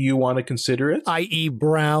 maybe you want to consider it. I.e.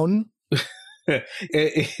 brown.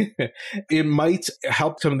 It might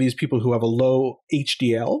help some of these people who have a low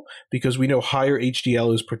HDL, because we know higher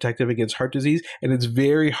HDL is protective against heart disease, and it's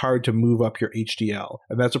very hard to move up your HDL.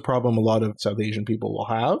 And that's a problem a lot of South Asian people will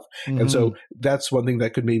have. And so that's one thing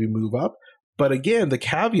that could maybe move up. But again, the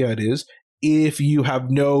caveat is if you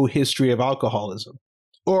have no history of alcoholism,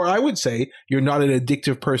 or I would say you're not an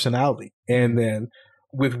addictive personality. And then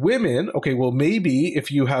with women, okay, well, maybe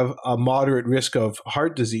if you have a moderate risk of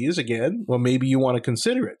heart disease, again, well, maybe you want to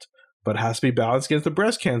consider it, but it has to be balanced against the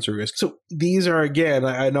breast cancer risk. So these are, again,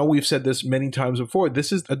 I know we've said this many times before,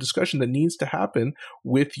 this is a discussion that needs to happen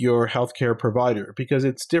with your healthcare provider, because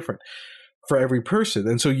it's different for every person.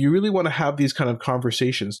 And so you really want to have these kind of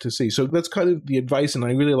conversations to see. So that's kind of the advice. And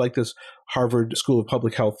I really like this Harvard School of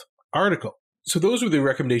Public Health article. So those were the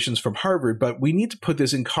recommendations from Harvard, but we need to put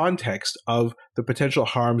this in context of the potential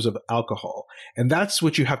harms of alcohol. And that's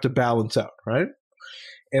what you have to balance out, right?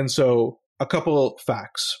 And so a couple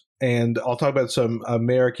facts, and I'll talk about some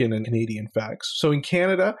American and Canadian facts. So in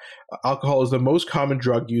Canada, alcohol is the most common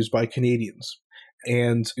drug used by Canadians.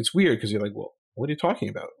 And it's weird because you're like, well, what are you talking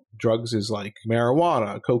about? Drugs is like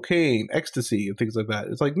marijuana, cocaine, ecstasy, and things like that.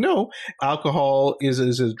 It's like, no, alcohol is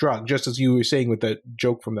a drug, just as you were saying with that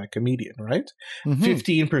joke from that comedian, right?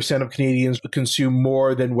 15% of Canadians consume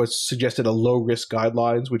more than what's suggested a low-risk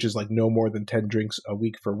guidelines, which is like no more than 10 drinks a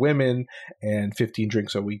week for women and 15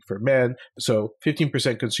 drinks a week for men. So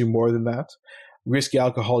 15% consume more than that. Risky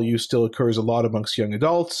alcohol use still occurs a lot amongst young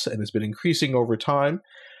adults and has been increasing over time.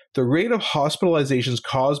 The rate of hospitalizations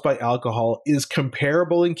caused by alcohol is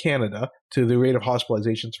comparable in Canada to the rate of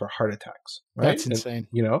hospitalizations for heart attacks. Right? That's insane.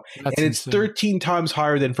 And it's insane. 13 times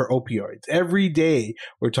higher than for opioids. Every day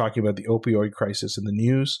we're talking about the opioid crisis in the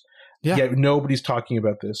news. Yet nobody's talking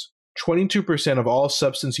about this. 22% of all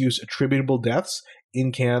substance use attributable deaths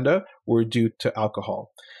in Canada were due to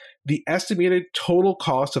alcohol. The estimated total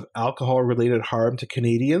cost of alcohol-related harm to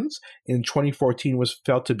Canadians in 2014 was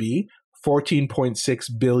felt to be $14.6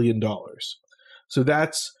 billion. So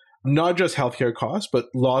that's not just healthcare costs, but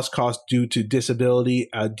lost costs due to disability,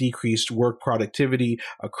 decreased work productivity,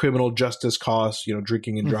 criminal justice costs,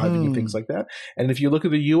 drinking and driving and things like that. And if you look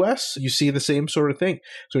at the US, you see the same sort of thing.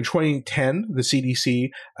 So in 2010, the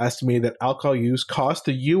CDC estimated that alcohol use cost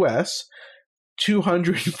the US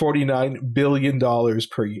 $249 billion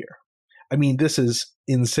per year. I mean, this is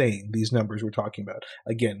insane, these numbers we're talking about.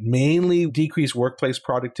 Again, mainly decreased workplace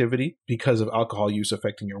productivity because of alcohol use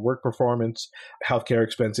affecting your work performance, healthcare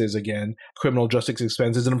expenses, again, criminal justice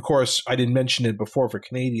expenses. And of course, I didn't mention it before for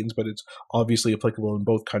Canadians, but it's obviously applicable in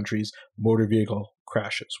both countries, motor vehicle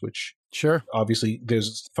crashes, which obviously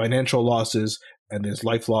there's financial losses and there's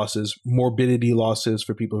life losses, morbidity losses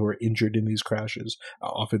for people who are injured in these crashes,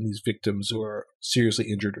 often these victims who are seriously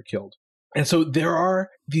injured or killed. And so there are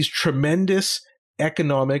these tremendous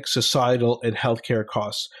economic, societal, and healthcare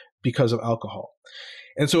costs because of alcohol.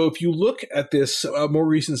 And so if you look at this more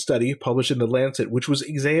recent study published in The Lancet, which was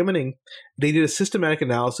examining, they did a systematic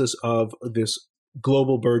analysis of this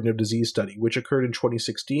global burden of disease study, which occurred in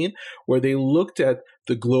 2016, where they looked at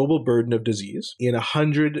the global burden of disease in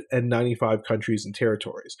 195 countries and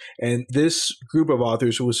territories. And this group of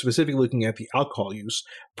authors was specifically looking at the alcohol use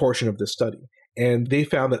portion of this study. And they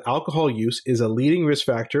found that alcohol use is a leading risk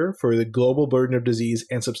factor for the global burden of disease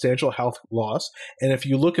and substantial health loss. And if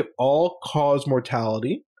you look at all-cause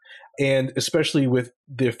mortality, and especially with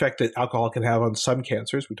the effect that alcohol can have on some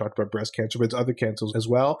cancers, we talked about breast cancer, but it's other cancers as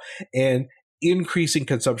well, and increasing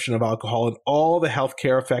consumption of alcohol and all the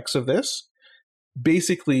healthcare effects of this,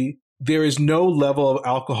 basically, there is no level of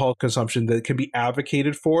alcohol consumption that can be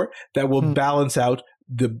advocated for that will balance out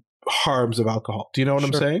the harms of alcohol. Do you know what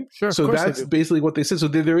I'm saying? Sure. So that's basically what they said. So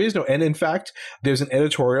there is no, and in fact, there's an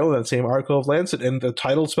editorial in that same article of Lancet, and the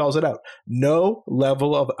title spells it out. No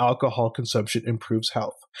level of alcohol consumption improves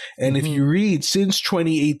health. And if you read since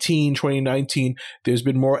 2018, 2019, there's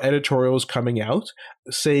been more editorials coming out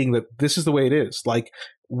saying that this is the way it is. Like,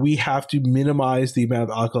 we have to minimize the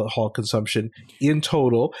amount of alcohol consumption in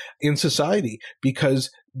total in society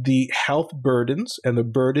because the health burdens and the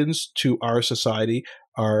burdens to our society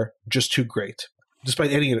are just too great,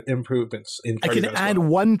 despite any improvements in cardiovascular. I can add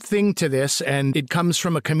one thing to this, and it comes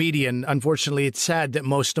from a comedian. Unfortunately, it's sad that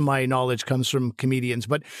most of my knowledge comes from comedians,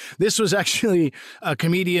 but this was actually a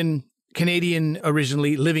Canadian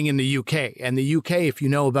originally living in the UK. And the UK, if you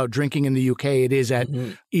know about drinking in the UK, it is at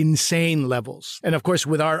insane levels. And of course,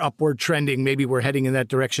 with our upward trending, maybe we're heading in that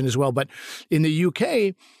direction as well. But in the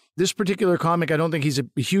UK, this particular comic, I don't think he's a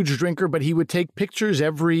huge drinker, but he would take pictures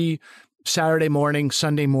every Saturday morning,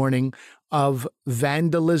 Sunday morning of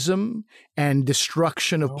vandalism and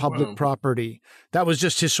destruction of public property. That was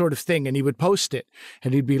just his sort of thing. And he would post it.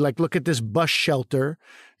 And he'd be like, look at this bus shelter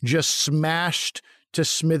just smashed to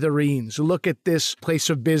smithereens. Look at this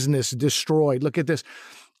place of business destroyed. Look at this.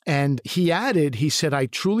 And he added, he said, I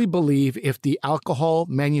truly believe if the alcohol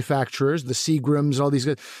manufacturers, the Seagrams, all these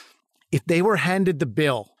guys, if they were handed the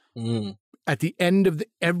bill at the end of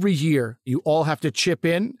every year, you all have to chip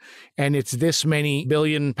in, and it's this many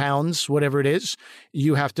billion pounds, whatever it is,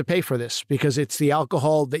 you have to pay for this because it's the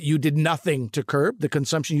alcohol that you did nothing to curb, the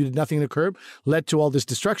consumption you did nothing to curb, led to all this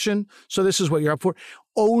destruction. So this is what you're up for.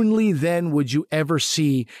 Only then would you ever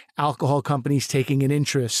see alcohol companies taking an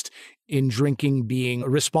interest in drinking being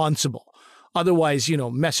responsible. Otherwise,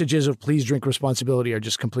 messages of please drink responsibility are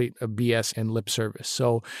just complete BS and lip service.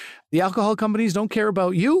 So the alcohol companies don't care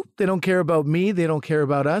about you. They don't care about me. They don't care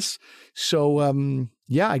about us. So,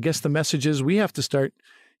 I guess the message is we have to start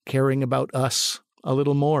caring about us a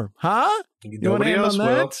little more. Huh? Nobody else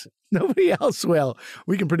will. Nobody else will.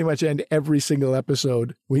 We can pretty much end every single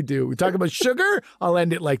episode we do. We talk about sugar, I'll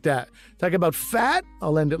end it like that. Talk about fat,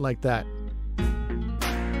 I'll end it like that.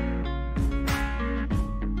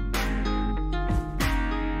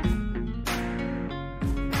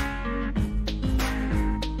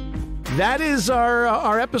 That is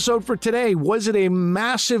our episode for today. Was it a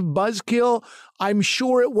massive buzzkill? I'm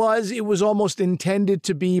sure it was. It was almost intended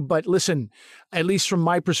to be. But listen, at least from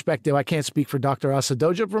my perspective, I can't speak for Dr. Asif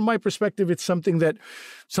Doja. From my perspective, it's something that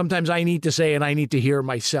sometimes I need to say and I need to hear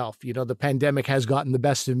myself. The pandemic has gotten the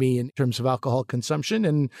best of me in terms of alcohol consumption.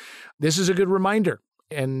 And this is a good reminder.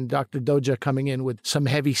 And Dr. Doja coming in with some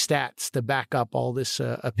heavy stats to back up all this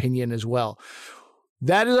opinion as well.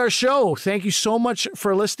 That is our show. Thank you so much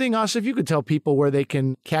for listening. Asif, you could tell people where they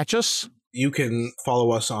can catch us. You can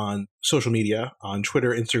follow us on social media, on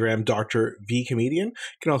Twitter, Instagram, Dr. V Comedian. You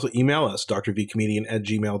can also email us,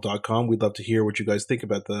 drvcomedian@gmail.com. We'd love to hear what you guys think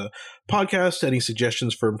about the podcast, any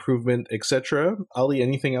suggestions for improvement, etc. Ali,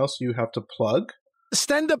 anything else you have to plug?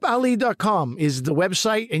 Standupali.com is the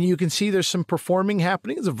website, and you can see there's some performing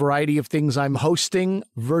happening. There's a variety of things I'm hosting,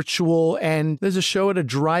 virtual, and there's a show at a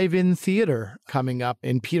drive-in theater coming up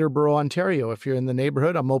in Peterborough, Ontario. If you're in the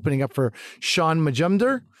neighborhood, I'm opening up for Sean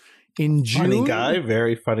Majumder in June. Funny guy,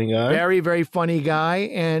 very funny guy. Very, very funny guy.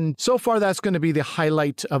 And so far, that's going to be the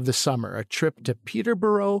highlight of the summer, a trip to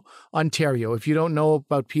Peterborough, Ontario. If you don't know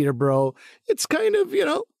about Peterborough, it's kind of,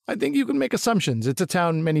 I think you can make assumptions. It's a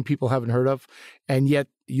town many people haven't heard of, and yet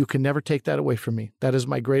you can never take that away from me. That is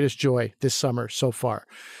my greatest joy this summer so far.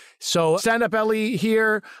 So Stand Up Ellie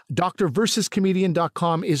here,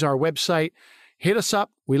 drversuscomedian.com is our website. Hit us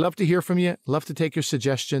up. We love to hear from you. Love to take your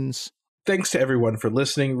suggestions. Thanks to everyone for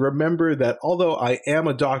listening. Remember that although I am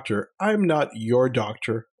a doctor, I'm not your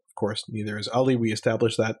doctor. Of course, neither is Ali. We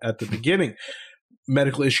established that at the beginning.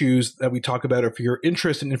 Medical issues that we talk about are for your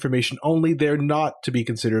interest and information only. They're not to be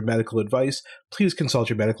considered medical advice. Please consult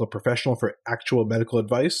your medical professional for actual medical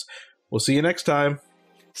advice. We'll see you next time.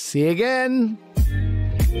 See you again.